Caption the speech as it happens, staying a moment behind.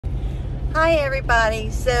Hi everybody.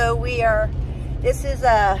 So this is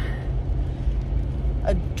a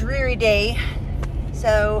dreary day.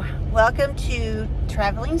 So welcome to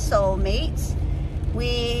Traveling Soulmates.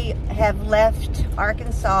 We have left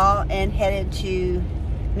Arkansas and headed to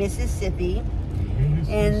Mississippi.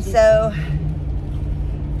 And so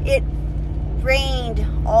it rained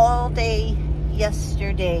all day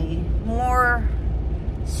yesterday. More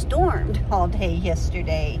stormed all day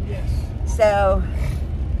yesterday. Yes. So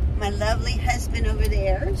my lovely husband over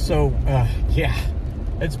there. So yeah,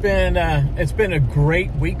 it's been a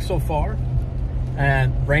great week so far,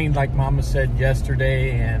 and rained like Mama said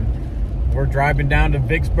yesterday, and we're driving down to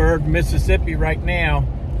Vicksburg, Mississippi right now,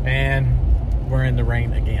 and we're in the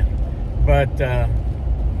rain again. But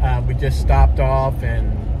we just stopped off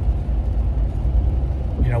and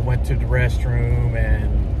went to the restroom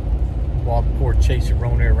and walked poor Chasey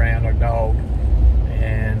Rona around, our dog,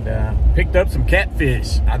 and picked up some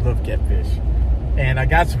catfish. I love catfish. And I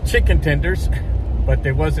got some chicken tenders, but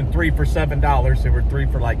they wasn't 3 for $7. They were 3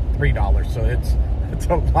 for like $3. So it's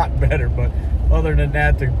a lot better. But other than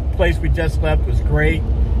that, the place we just left was great.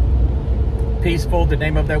 Peaceful. The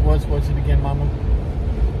name of that was it again, Mama?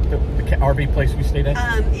 The RV place we stayed at?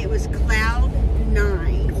 It was Cloud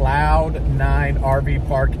 9. Cloud 9 RV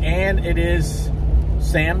Park. And it is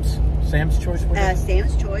Sam's Choice?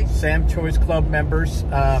 Sam's Choice. Sam's Choice Club members.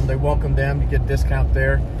 They welcome them. You get a discount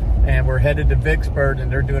there. And we're headed to Vicksburg,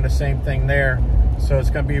 and they're doing the same thing there. So it's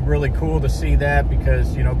going to be really cool to see that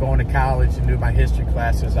because, going to college and do my history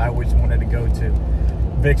classes, I always wanted to go to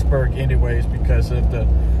Vicksburg anyways because of the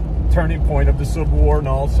turning point of the Civil War and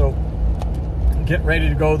all. So getting ready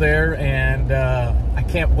to go there, and I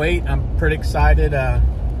can't wait. I'm pretty excited. I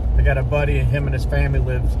got a buddy, and him and his family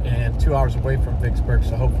lives 2 hours away from Vicksburg,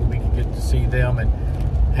 so hopefully we can get to see them and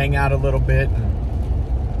hang out a little bit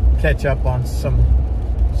and catch up on some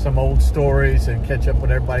old stories and catch up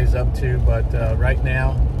what everybody's up to. But right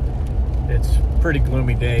now, it's a pretty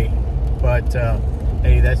gloomy day. But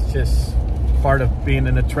hey, that's just part of being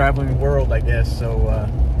in the traveling world, I guess. So,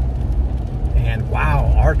 and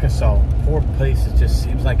wow, Arkansas, poor place. It just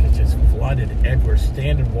seems like it's just flooded everywhere,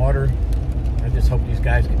 standing water. I just hope these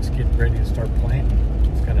guys can just get ready to start planting.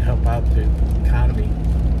 It's going to help out the economy.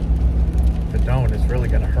 If it don't, it's really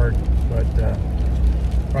going to hurt. But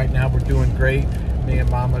right now we're doing great. Me and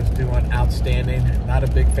Mama's doing outstanding. Not a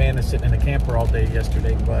big fan of sitting in a camper all day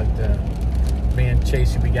yesterday, but me and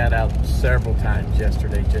Chasey, we got out several times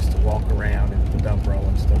yesterday just to walk around and with the umbrella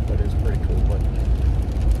and stuff, but it was pretty cool. But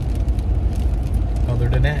other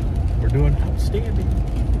than that, we're doing outstanding.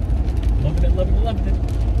 Loving it, loving it, loving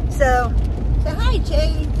it. So hi,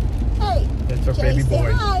 Jay. Hey. That's our Jay, baby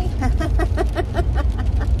boy. Hi.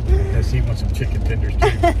 Yes, he wants some chicken tenders too.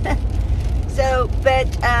 So, but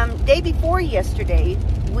day before yesterday,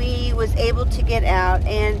 we was able to get out,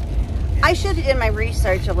 and I should have done my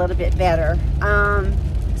research a little bit better.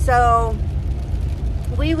 So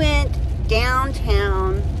we went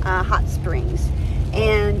downtown Hot Springs,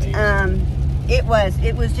 and it was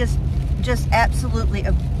just absolutely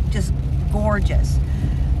just gorgeous.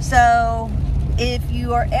 So if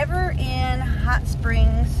you are ever in Hot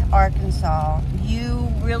Springs, Arkansas, you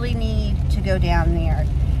really need to go down there.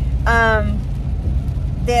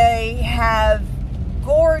 They have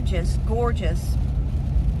gorgeous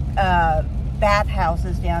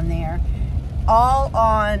bathhouses down there, all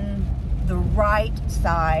on the right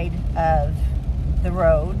side of the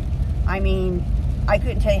road. I mean, I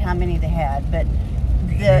couldn't tell you how many they had, but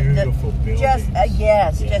beautiful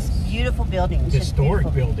buildings. Just beautiful buildings.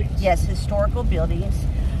 Historic buildings. Yes, historical buildings.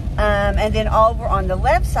 And then over on the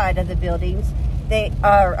left side of the buildings, the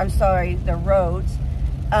roads,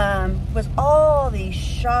 was all these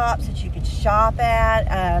shops that you could shop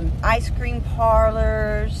at, ice cream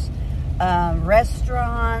parlors,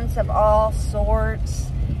 restaurants of all sorts.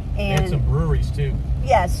 And some breweries too.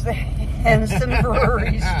 Yes, and some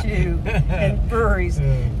breweries too, and breweries.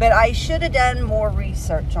 But I should have done more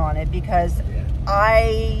research on it because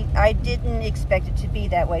I didn't expect it to be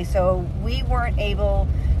that way. So we weren't able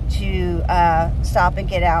to stop and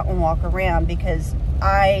get out and walk around because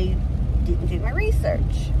I didn't do my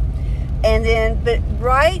research. And then, but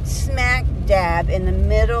right smack dab in the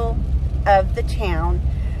middle of the town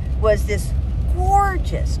was this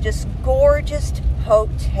gorgeous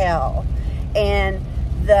hotel. And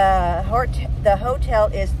the hotel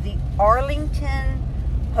is the Arlington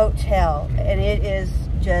Hotel, and it is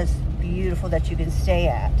just beautiful that you can stay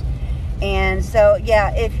at. And so,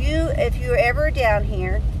 yeah, if you're ever down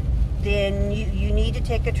here, then you need to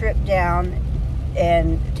take a trip down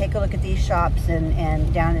and take a look at these shops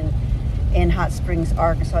and down in Hot Springs,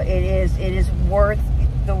 Arkansas. It is worth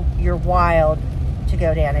your you're wild to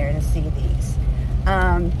go down there and see these.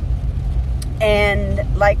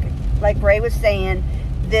 And like Ray was saying,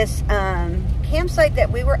 this campsite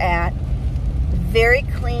that we were at, very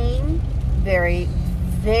clean, very,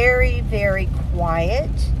 very, very quiet.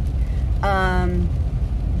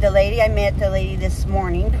 The lady, I met the lady this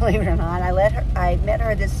morning, believe it or not. I met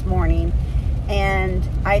her this morning, and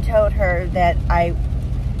I told her that I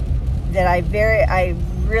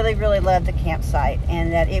really, really love the campsite,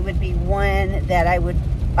 and that it would be one that I would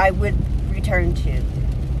return to.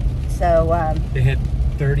 So they had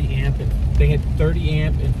 30 amp and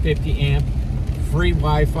 50 amp, free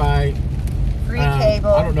Wi-Fi, free cable.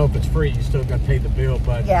 I don't know if it's free. You still got to pay the bill,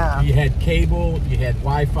 but yeah, you had cable, you had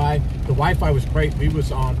Wi-Fi. The Wi-Fi was great. We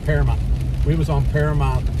was on Paramount. We was on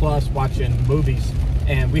Paramount Plus watching movies,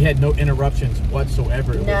 and we had no interruptions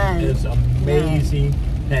whatsoever. None. It was amazing. None.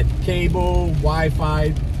 Had cable,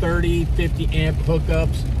 Wi-Fi, 30, 50 amp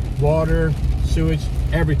hookups, water, sewage,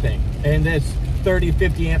 everything. And that's 30,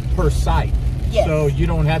 50 amp per site. Yes. So you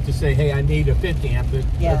don't have to say, hey, I need a 50 amp.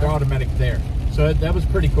 They're automatic there. So that was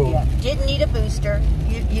pretty cool. Yeah. Didn't need a booster.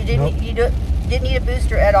 You didn't. Nope. You didn't need a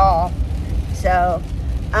booster at all. So,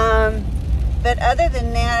 but other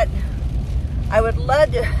than that, I would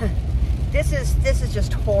love to. This is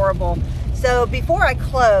just horrible. So before I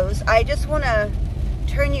close, I just want to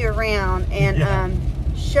turn you around and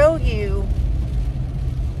show you.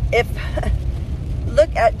 If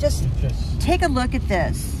look at just take a look at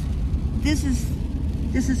this. This is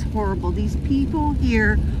horrible. These people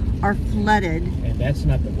here are flooded. And that's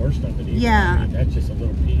not the worst of it either. Yeah. I mean, that's just a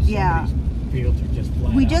little piece. Yeah. Some of these fields are just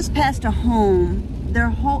flat We out. just passed a home.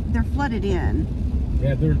 They're flooded in.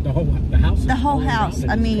 Yeah, the house is The whole all around house. it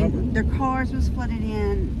I is mean, covered. their cars was flooded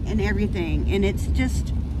in and everything, and it's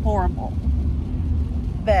just horrible.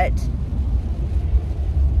 But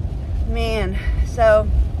man,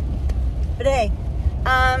 but hey,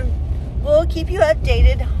 we'll keep you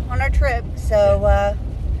updated on our trip. So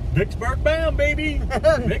Vicksburg bound, baby.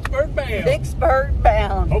 Vicksburg bound. Vicksburg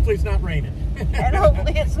bound. Hopefully it's not raining. And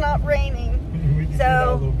hopefully it's not raining. We can get out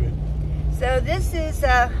a little bit. So this is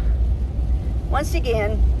once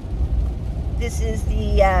again, this is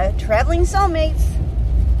the Traveling Soulmates.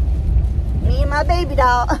 Me and my baby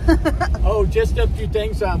doll. Oh, just a few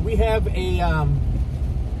things. We have a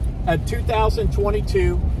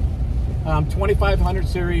 2022 2500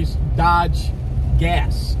 series Dodge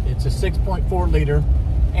gas. It's a 6.4 liter,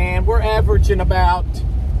 and we're averaging about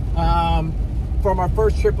from our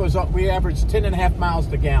first trip we averaged 10.5 miles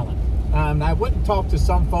to gallon. I went and talked to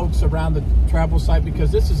some folks around the travel site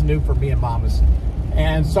because this is new for me and Mamas,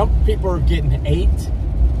 and some people are getting 8,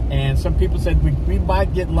 and some people said we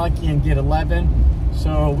might get lucky and get 11.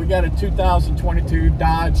 So we got a 2022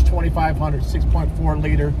 Dodge 2500 6.4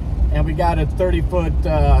 liter, and we got a 30-foot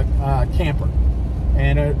camper,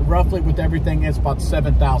 and roughly with everything it's about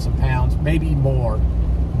 7,000 pounds, maybe more.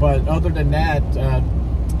 But other than that,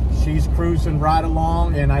 she's cruising right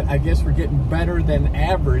along, and I guess we're getting better than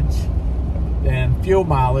average and fuel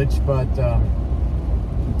mileage, but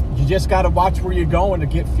you just got to watch where you're going to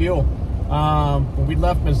get fuel. When we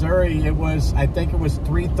left Missouri, I think it was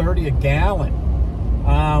 $3.30 a gallon.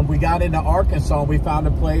 We got into Arkansas, we found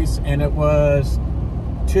a place, and it was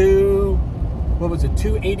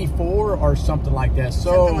 $2.84 or something like that.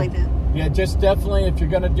 So something like that. Yeah, just definitely, if you're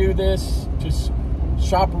going to do this, just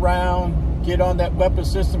shop around, get on that weapon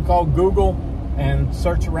system called Google, and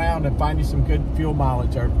search around and find you some good fuel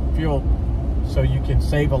mileage or fuel, so you can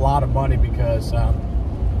save a lot of money, because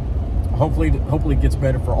hopefully it gets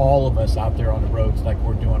better for all of us out there on the roads like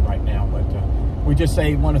we're doing right now. But we just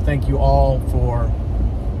want to thank you all for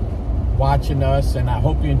watching us, and I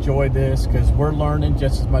hope you enjoyed this, because we're learning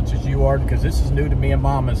just as much as you are, because this is new to me and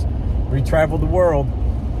Mamas. We traveled the world,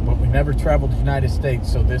 but we never traveled the United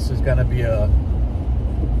States, so this is going to be a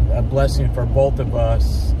blessing for both of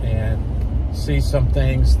us, and see some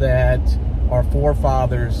things that our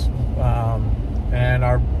forefathers and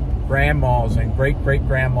our grandmas and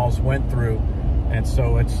great-great-grandmas went through. And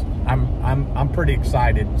so I'm pretty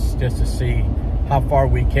excited just to see how far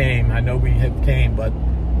we came. I know we have came, but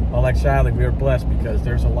like Shiley, we are blessed, because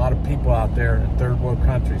there's a lot of people out there in third world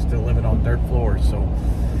countries still living on dirt floors. So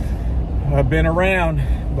I've been around,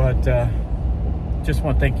 but just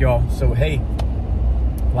want to thank you all. So hey,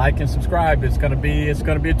 like and subscribe. It's gonna be a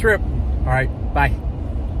trip. All right, bye.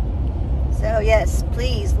 So yes,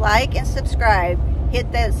 please like and subscribe.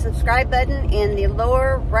 Hit the subscribe button in the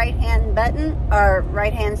lower right-hand button or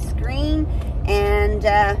right-hand screen, and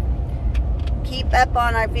keep up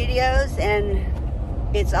on our videos. And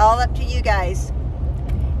it's all up to you guys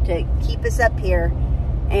to keep us up here.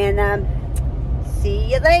 And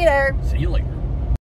See you later. See you later.